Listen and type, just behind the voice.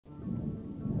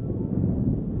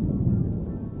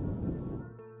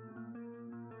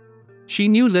She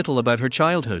knew little about her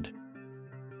childhood.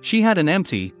 She had an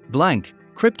empty, blank,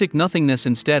 cryptic nothingness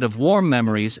instead of warm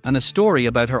memories and a story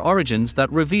about her origins that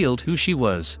revealed who she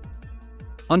was.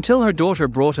 Until her daughter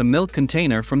brought a milk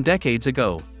container from decades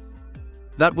ago.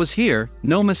 That was here,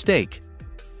 no mistake.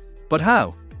 But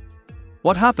how?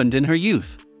 What happened in her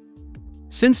youth?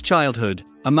 Since childhood,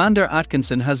 Amanda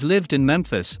Atkinson has lived in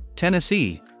Memphis,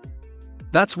 Tennessee.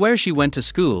 That's where she went to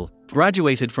school,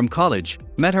 graduated from college,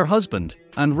 met her husband,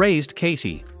 and raised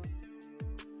Katie.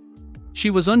 She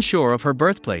was unsure of her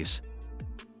birthplace.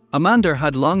 Amanda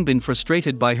had long been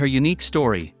frustrated by her unique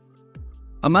story.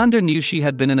 Amanda knew she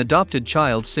had been an adopted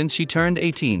child since she turned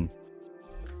 18.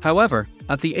 However,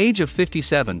 at the age of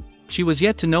 57, she was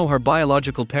yet to know her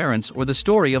biological parents or the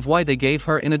story of why they gave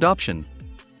her in adoption.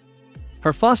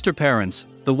 Her foster parents,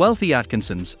 the wealthy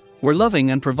Atkinsons, were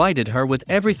loving and provided her with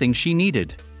everything she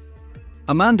needed.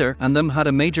 Amanda and them had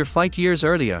a major fight years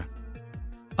earlier.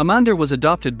 Amanda was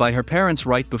adopted by her parents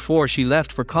right before she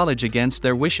left for college against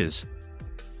their wishes.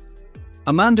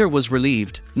 Amanda was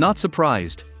relieved, not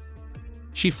surprised.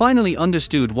 She finally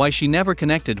understood why she never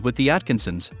connected with the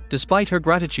Atkinsons, despite her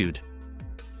gratitude.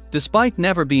 Despite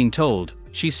never being told,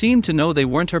 she seemed to know they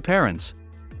weren't her parents.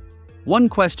 One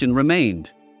question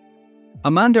remained.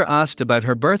 Amanda asked about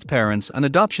her birth parents and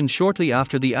adoption shortly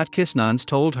after the Atkinsons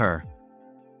told her.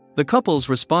 The couple's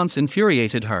response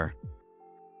infuriated her.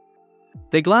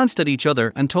 They glanced at each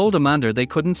other and told Amanda they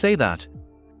couldn't say that.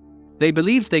 They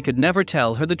believed they could never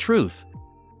tell her the truth.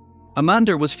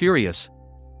 Amanda was furious.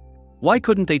 Why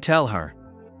couldn't they tell her?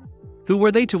 Who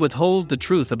were they to withhold the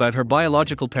truth about her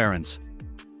biological parents?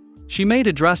 She made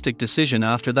a drastic decision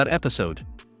after that episode.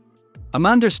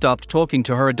 Amanda stopped talking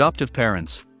to her adoptive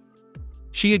parents.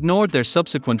 She ignored their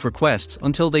subsequent requests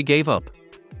until they gave up.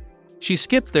 She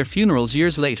skipped their funerals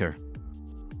years later.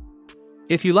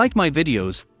 If you like my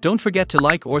videos, don't forget to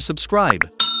like or subscribe.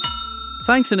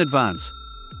 Thanks in advance.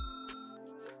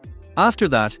 After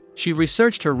that, she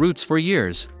researched her roots for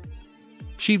years.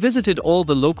 She visited all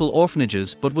the local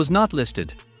orphanages but was not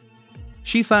listed.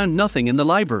 She found nothing in the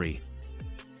library.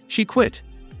 She quit.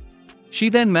 She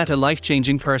then met a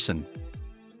life-changing person.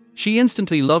 She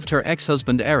instantly loved her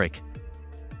ex-husband Eric.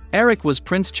 Eric was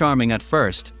Prince Charming at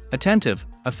first, attentive,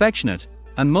 affectionate,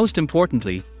 and most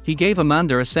importantly, he gave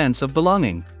Amanda a sense of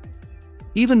belonging.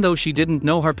 Even though she didn't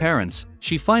know her parents,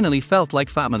 she finally felt like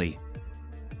family.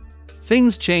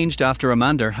 Things changed after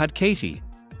Amanda had Katie.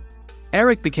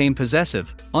 Eric became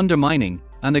possessive, undermining,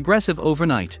 and aggressive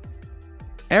overnight.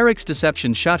 Eric's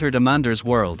deception shattered Amanda's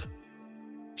world.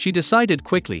 She decided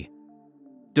quickly.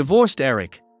 Divorced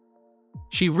Eric.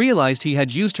 She realized he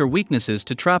had used her weaknesses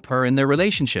to trap her in their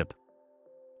relationship.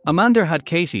 Amanda had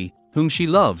Katie, whom she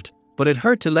loved, but it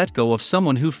hurt to let go of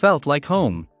someone who felt like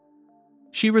home.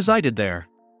 She resided there.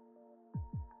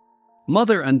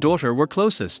 Mother and daughter were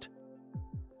closest.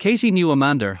 Katie knew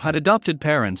Amanda had adopted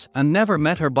parents and never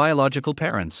met her biological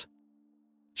parents.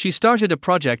 She started a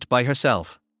project by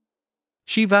herself.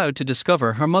 She vowed to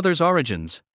discover her mother's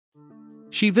origins.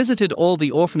 She visited all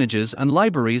the orphanages and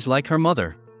libraries like her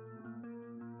mother.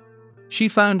 She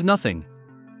found nothing.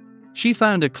 She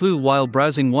found a clue while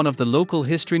browsing one of the local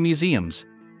history museums.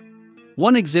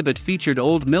 One exhibit featured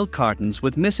old milk cartons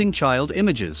with missing child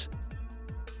images.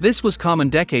 This was common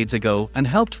decades ago and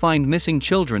helped find missing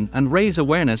children and raise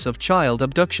awareness of child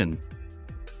abduction.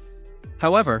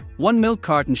 However, one milk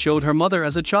carton showed her mother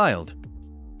as a child.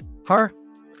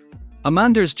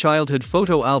 Amanda's childhood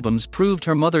photo albums proved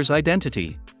her mother's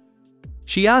identity.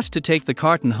 She asked to take the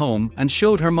carton home and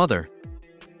showed her mother.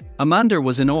 Amanda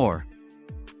was in awe.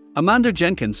 Amanda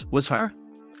Jenkins was her?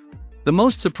 The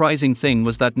most surprising thing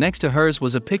was that next to hers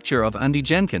was a picture of Andy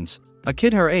Jenkins, a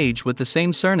kid her age with the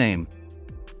same surname.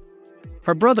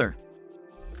 Her brother.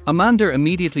 Amanda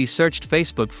immediately searched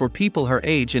Facebook for people her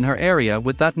age in her area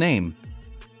with that name.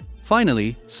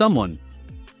 Finally, someone.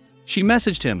 She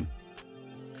messaged him.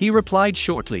 He replied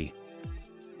shortly.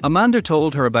 Amanda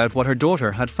told her about what her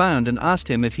daughter had found and asked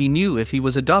him if he knew if he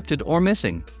was adopted or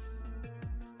missing.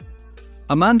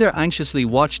 Amanda anxiously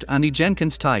watched Andy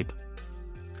Jenkins type.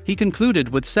 He concluded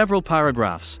with several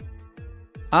paragraphs.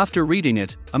 After reading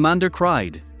it, Amanda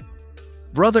cried.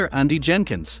 Brother Andy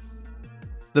Jenkins.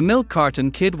 The milk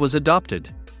carton kid was adopted.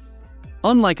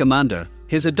 Unlike Amanda,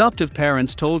 his adoptive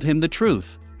parents told him the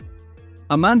truth.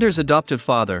 Amanda's adoptive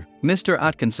father, Mr.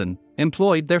 Atkinson,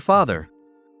 employed their father.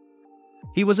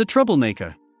 He was a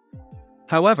troublemaker.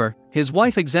 However, his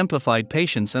wife exemplified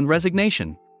patience and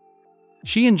resignation.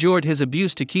 She endured his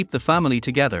abuse to keep the family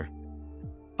together.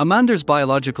 Amanda's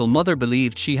biological mother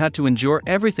believed she had to endure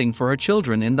everything for her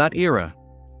children in that era.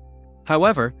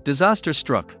 However, disaster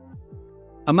struck.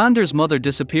 Amanda's mother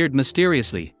disappeared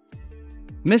mysteriously.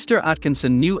 Mr.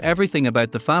 Atkinson knew everything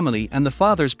about the family and the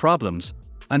father's problems,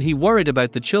 and he worried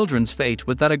about the children's fate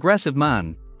with that aggressive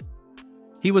man.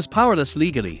 He was powerless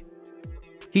legally.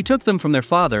 He took them from their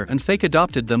father and fake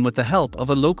adopted them with the help of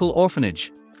a local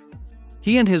orphanage.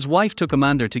 He and his wife took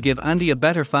Amanda to give Andy a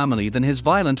better family than his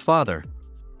violent father.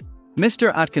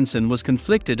 Mr. Atkinson was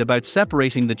conflicted about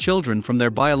separating the children from their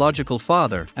biological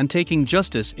father and taking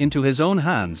justice into his own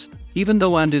hands, even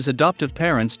though Andy's adoptive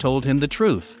parents told him the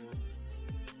truth.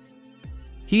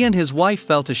 He and his wife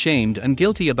felt ashamed and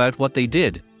guilty about what they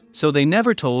did, so they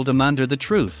never told Amanda the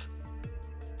truth.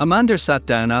 Amanda sat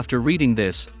down after reading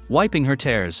this, wiping her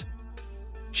tears.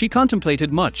 She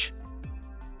contemplated much.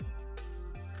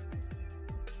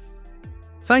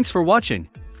 Thanks for watching.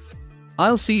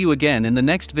 I'll see you again in the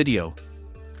next video.